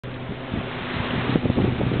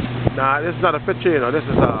Nah, this is not a picture, you know. This is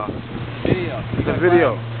Video. it's a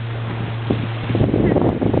video.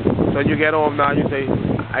 So when you get home now, you say,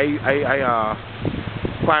 I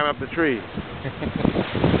climb up the tree.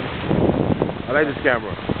 I like this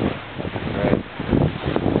camera. Right.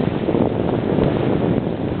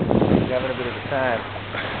 He's having a bit of a time.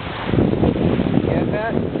 You get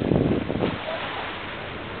that?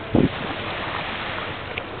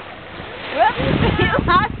 You lost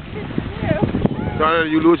his shoe.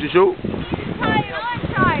 Jonathan, you lose your shoe? Tie it on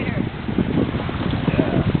tighter.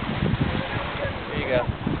 Yeah. Here you go.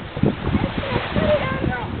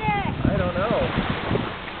 I don't know.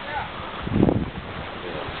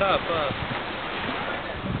 It's tough, huh?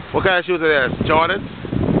 What kind of shoes are these? Jordans?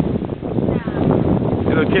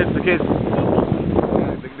 You know, the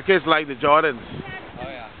kids like the Jordans. Oh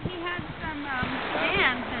yeah. He had some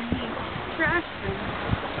bands and he trashed them.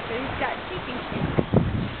 So he's got cheeky shoes.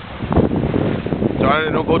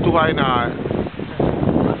 Jordan, don't go too high now.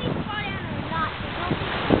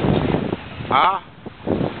 Huh?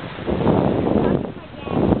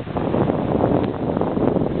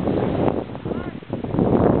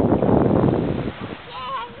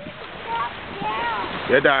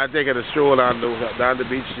 You're down taking a stroll down the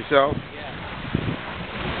beach yourself?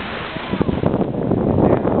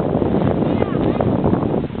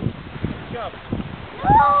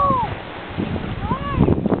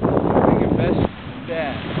 Your best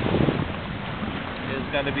bet is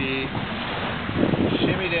going to be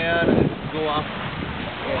shimmy down and go off.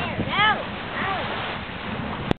 No.